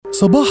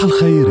صباح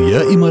الخير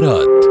يا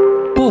امارات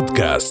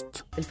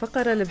بودكاست.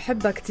 الفقرة اللي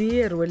بحبها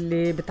كتير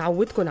واللي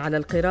بتعودكن على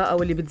القراءة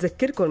واللي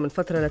بتذكركن من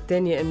فترة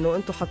للتانية انه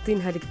انتو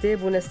حاطين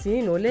هالكتاب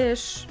وناسينه.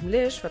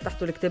 ليش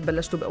فتحتوا الكتاب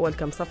بلشتوا بأول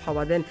كم صفحة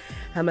وبعدين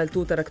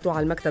هملتوه تركتوه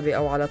على المكتبة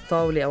او على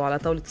الطاولة او على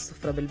طاولة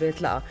السفرة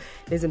بالبيت؟ لا،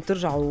 لازم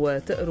ترجعوا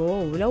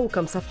تقروا ولو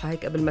كم صفحة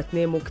هيك قبل ما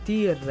تناموا.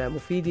 كتير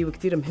مفيدة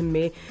وكتير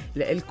مهمة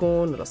لإلكن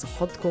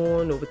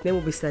ولصحتكن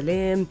وبتناموا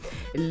بسلام.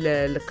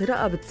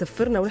 القراءة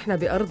بتسفرنا ونحن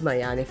بأرضنا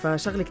يعني،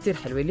 فشغل كتير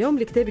حلوة. اليوم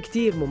الكتاب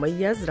كتير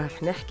مميز،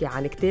 رح نحكي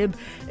عن كتاب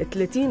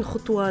 30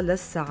 خطوة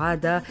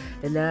للسعادة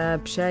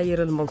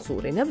لبشاير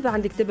المنصوري. نبدأ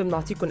عند كتاب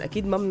بنعطيكم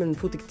أكيد ما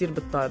بنفوت كتير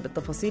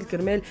بالتفاصيل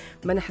كرمال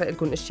ما نحرق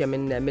لكم أشياء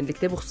من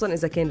الكتاب، وخصوصا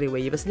إذا كان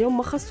رواية. بس اليوم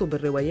ما خصوا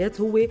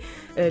بالروايات، هو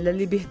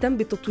للي بيهتم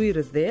بتطوير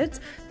الذات.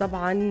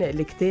 طبعا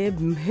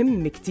الكتاب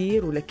مهم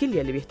كتير ولكل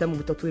يلي بيهتموا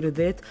بتطوير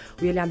الذات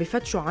ويلي عم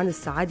يفتشوا عن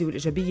السعادة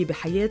والإيجابية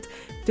بحياة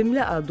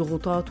تملأ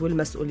ضغوطات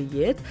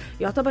والمسؤوليات.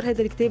 يعتبر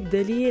هذا الكتاب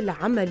دليل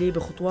عملي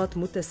بخطوات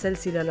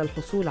متسلسلة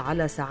للحصول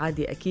على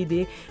سعادة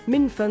أكيدة،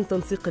 من فن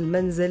تنسيق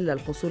المنزل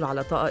للحصول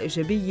على طاقة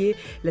إيجابية،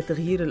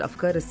 لتغيير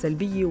الأفكار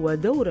السلبية،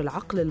 ودور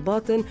العقل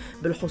الباطن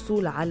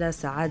بالحصول على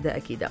سعادة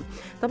أكيدة.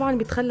 طبعا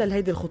بتخلل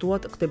هذه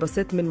الخطوات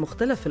اقتباسات من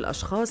مختلف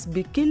الأشخاص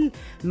بكل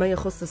ما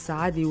يخص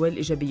السعادة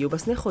والإيجابية،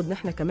 وبس ناخد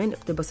نحن كمان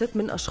اقتباسات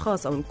من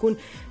أشخاص أو نكون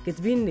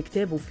كاتبين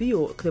كتاب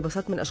وفيه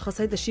اقتباسات من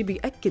أشخاص. هذا الشيء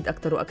بيأكد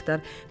أكتر وأكتر،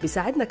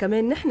 بيساعدنا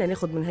كمان نحن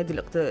ناخد من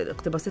هذه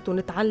الاقتباسات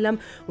ونتعلم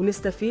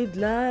ونستفيد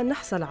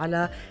لنحصل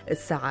على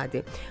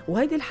السعادة.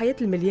 وهذه الحياة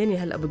المليانة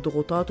هلأ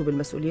بالضغوطات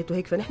وبالمسؤوليات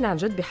وهيك، فنحن عن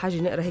جد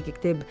بحاجة نقرأ هيك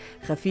كتاب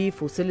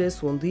خفيف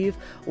وسلس ونظيف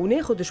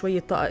وناخد شوية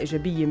طاقة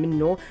إيجابية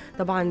منه.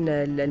 طبعا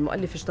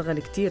المؤلف اشتغل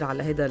كتير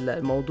على هذا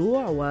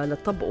الموضوع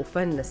ولتطبقوا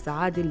فن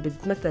السعادة اللي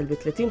بتمثل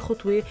ب30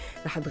 خطوة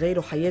رح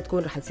تغيروا حياتكم،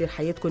 رح تصير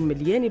حياتكم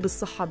مليانة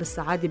بالصحة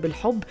بالسعادة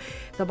بالحب.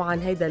 طبعا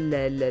هذا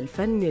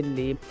الفن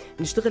اللي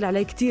نشتغل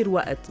عليه كتير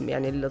وقت،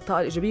 يعني الطاقة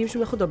الإيجابية مش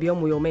بناخدها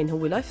بيوم ويومين،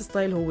 هو لايف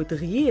ستايل، هو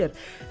تغيير.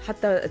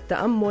 حتى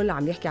التأمل،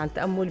 عم يحكي عن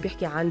التأمل،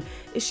 بيحكي عن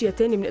اشياء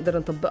تانية بنقدر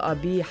نطبقها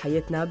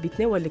بحياتنا.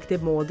 بيتناول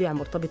الكتاب مواضيع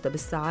مرتبطة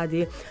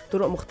بالسعادة،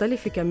 طرق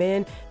مختلفة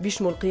كمان،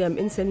 بيشمل قيم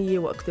إنسانية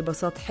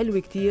واقتباسات حلوة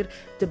كتير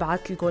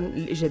تبعت لكم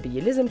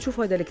الإيجابية. لازم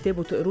تشوفوا هذا الكتاب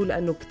وتقروه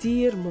لأنه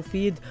كتير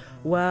مفيد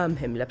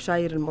ومهم.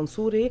 لبشاير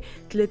المنصوري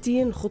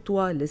 30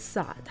 خطوة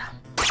للسعادة.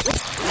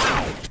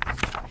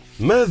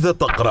 ماذا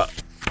تقرأ؟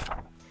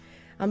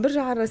 عم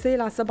برجع على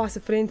الرسائل على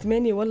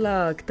 708.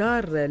 والله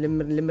كتار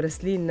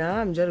المرسليننا،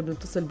 عم جرب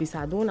نتصل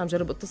بيساعدون، عم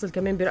جرب اتصل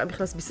كمان برقم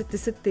يخلص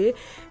ب66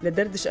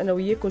 لدردش أنا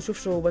وياكم،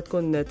 شوف شو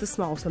بدكم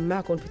تسمعوا.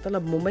 سمعكم في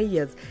طلب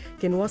مميز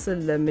كان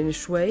واصل من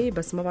شوي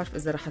بس ما بعرف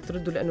إذا رح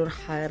تردوا لأنه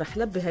رح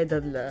لبي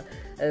هيدا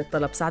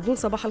الطلب. سعدون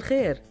صباح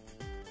الخير.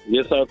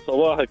 يسعد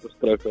صباحك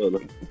أستاذ.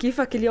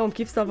 كيفك اليوم؟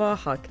 كيف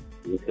صباحك؟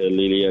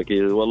 يخلي لي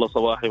اياك. والله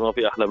صباحي ما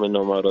في احلى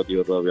منه مع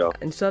راديو الرابعه.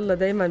 ان شاء الله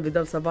دايما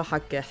بضل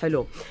صباحك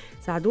حلو.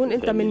 سعدون،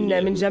 انت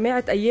من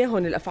جامعه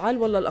اياهن، الافعال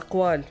ولا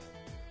الاقوال؟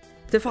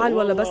 تفعل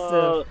ولا بس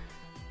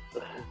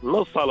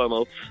نص على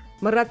نص؟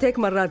 مرات هيك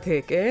مرات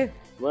هيك. ايه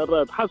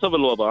مرات حسب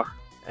الوضع.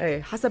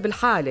 ايه حسب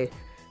الحاله.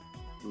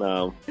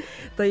 نعم.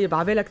 طيب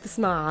عبالك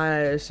تسمع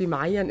شيء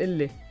معين؟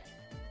 قلي.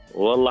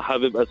 والله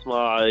حابب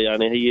اسمع،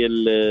 يعني هي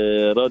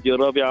الراديو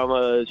الرابعه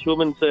شو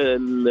من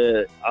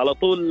على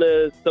طول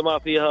استمع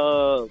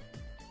فيها،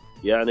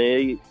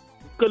 يعني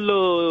كله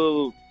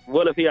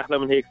ولا في احلى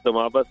من هيك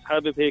سمع، بس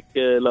حابب هيك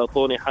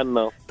لطوني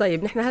حنا.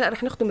 طيب نحن هلا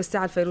رح نختم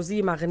الساعه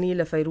الفيروزيه مع غنيه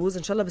لفيروز،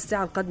 ان شاء الله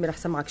بالساعه القادمه رح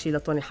سمعك شيء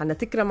لطوني حنا.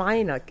 تكرم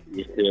عينك.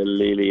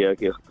 يخلي لي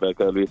اياك يا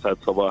اختك، يسعد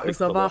صباحك.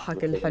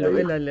 وصباحك الحلو.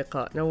 الى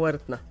اللقاء،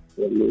 نورتنا.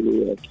 يخلي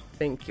لي اياك.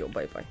 ثانك يو،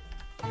 باي باي.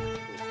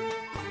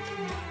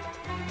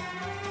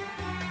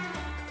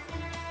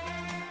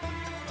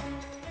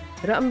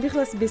 رقم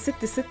بيخلص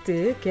ب66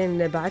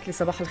 كان بعت لي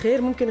صباح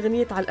الخير، ممكن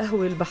غنية على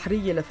القهوة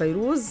البحرية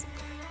لفيروز،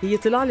 هي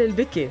طلع لي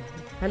البكي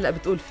هلأ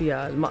بتقول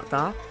فيها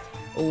المقطع،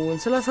 وإن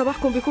شاء الله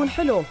صباحكم بيكون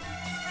حلو.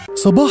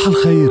 صباح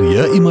الخير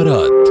يا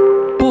إمارات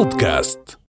بودكاست.